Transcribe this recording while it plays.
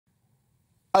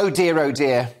Oh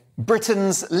dear,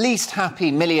 Britain's least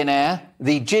happy millionaire,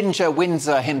 the Ginger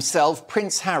Windsor himself,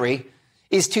 Prince Harry,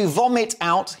 is to vomit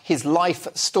out his life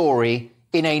story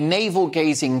in a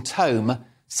navel-gazing tome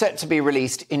set to be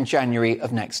released in January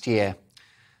of next year.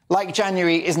 Like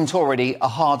January isn't already a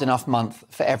hard enough month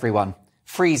for everyone.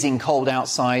 Freezing cold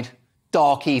outside,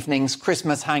 dark evenings,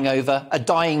 Christmas hangover, a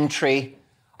dying tree,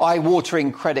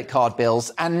 eye-watering credit card bills,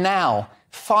 and now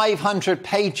 500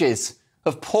 pages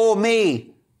of poor me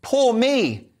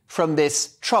from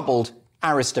this troubled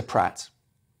aristocrat.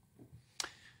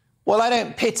 Well, I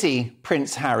don't pity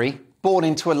Prince Harry, born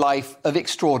into a life of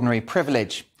extraordinary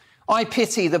privilege. I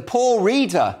pity the poor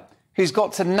reader who's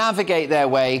got to navigate their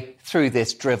way through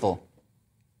this drivel.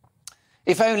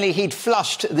 If only he'd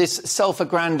flushed this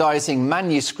self-aggrandizing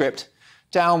manuscript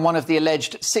down one of the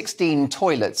alleged 16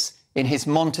 toilets in his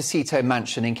Montecito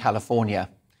mansion in California.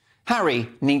 Harry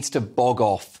needs to bog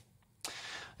off.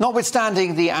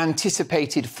 Notwithstanding the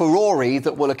anticipated furore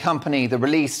that will accompany the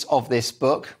release of this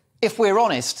book, if we're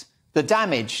honest, the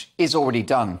damage is already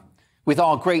done, with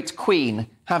our great Queen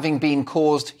having been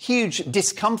caused huge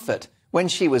discomfort when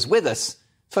she was with us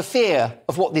for fear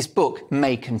of what this book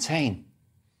may contain.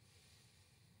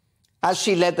 As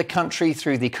she led the country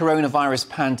through the coronavirus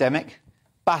pandemic,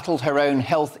 battled her own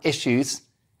health issues,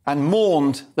 and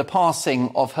mourned the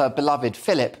passing of her beloved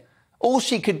Philip, all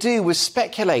she could do was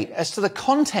speculate as to the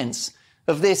contents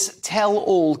of this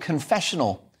tell-all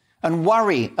confessional and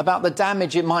worry about the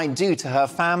damage it might do to her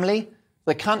family,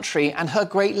 the country, and her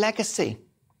great legacy.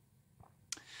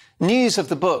 News of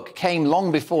the book came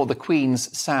long before the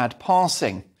Queen's sad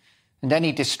passing, and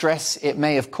any distress it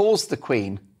may have caused the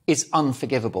Queen is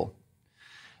unforgivable.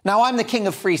 Now, I'm the king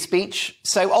of free speech,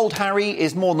 so old Harry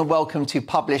is more than welcome to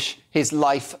publish his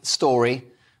life story.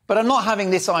 But I'm not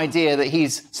having this idea that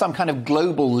he's some kind of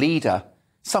global leader,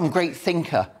 some great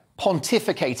thinker,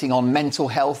 pontificating on mental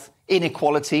health,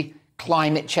 inequality,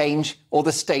 climate change, or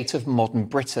the state of modern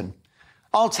Britain.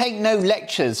 I'll take no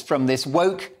lectures from this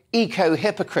woke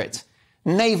eco-hypocrite,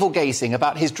 navel-gazing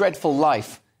about his dreadful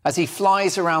life as he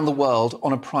flies around the world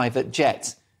on a private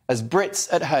jet, as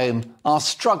Brits at home are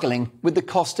struggling with the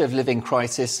cost of living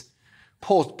crisis,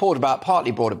 partly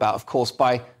brought about, of course,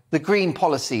 by the green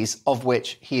policies of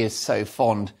which he is so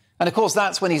fond. And, of course,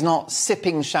 that's when he's not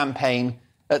sipping champagne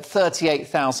at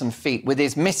 38,000 feet with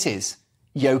his missus,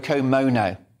 Yoko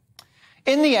Mono.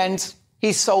 In the end,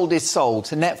 he sold his soul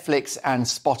to Netflix and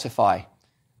Spotify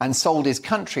and sold his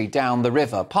country down the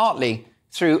river, partly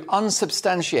through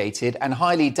unsubstantiated and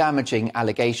highly damaging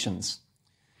allegations.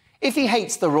 If he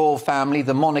hates the royal family,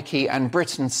 the monarchy and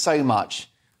Britain so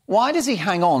much, why does he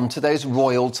hang on to those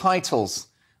royal titles?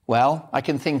 Well, I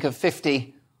can think of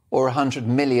 50 or 100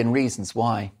 million reasons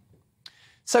why.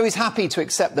 So he's happy to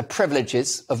accept the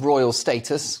privileges of royal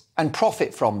status and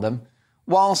profit from them,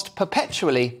 whilst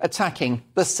perpetually attacking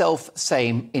the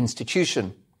self-same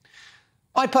institution.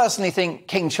 I personally think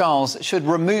King Charles should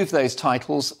remove those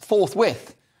titles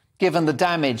forthwith, given the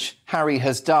damage Harry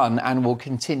has done and will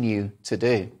continue to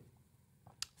do.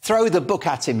 Throw the book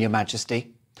at him, Your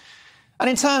Majesty. And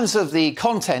in terms of the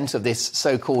content of this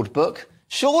so-called book,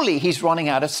 surely he's running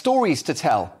out of stories to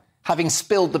tell, having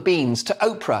spilled the beans to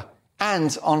Oprah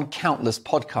and on countless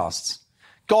podcasts.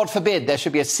 God forbid there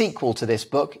should be a sequel to this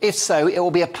book. If so, it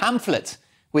will be a pamphlet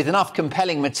with enough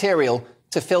compelling material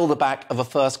to fill the back of a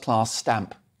first-class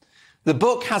stamp. The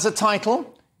book has a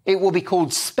title. It will be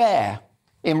called Spare,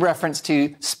 in reference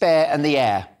to Spare and the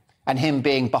Heir, and him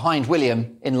being behind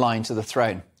William in line to the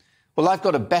throne. Well, I've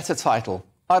got a better title.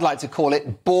 I'd like to call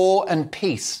it Bore and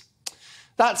Peace.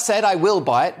 That said, I will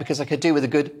buy it because I could do with a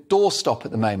good doorstop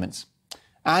at the moment.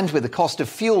 And with the cost of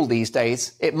fuel these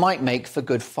days, it might make for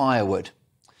good firewood.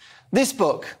 This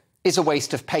book is a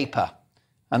waste of paper,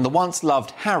 and the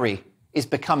once-loved Harry is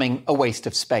becoming a waste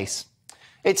of space.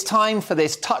 It's time for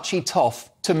this touchy toff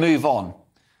to move on.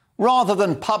 Rather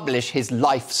than publish his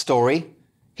life story,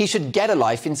 he should get a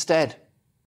life instead.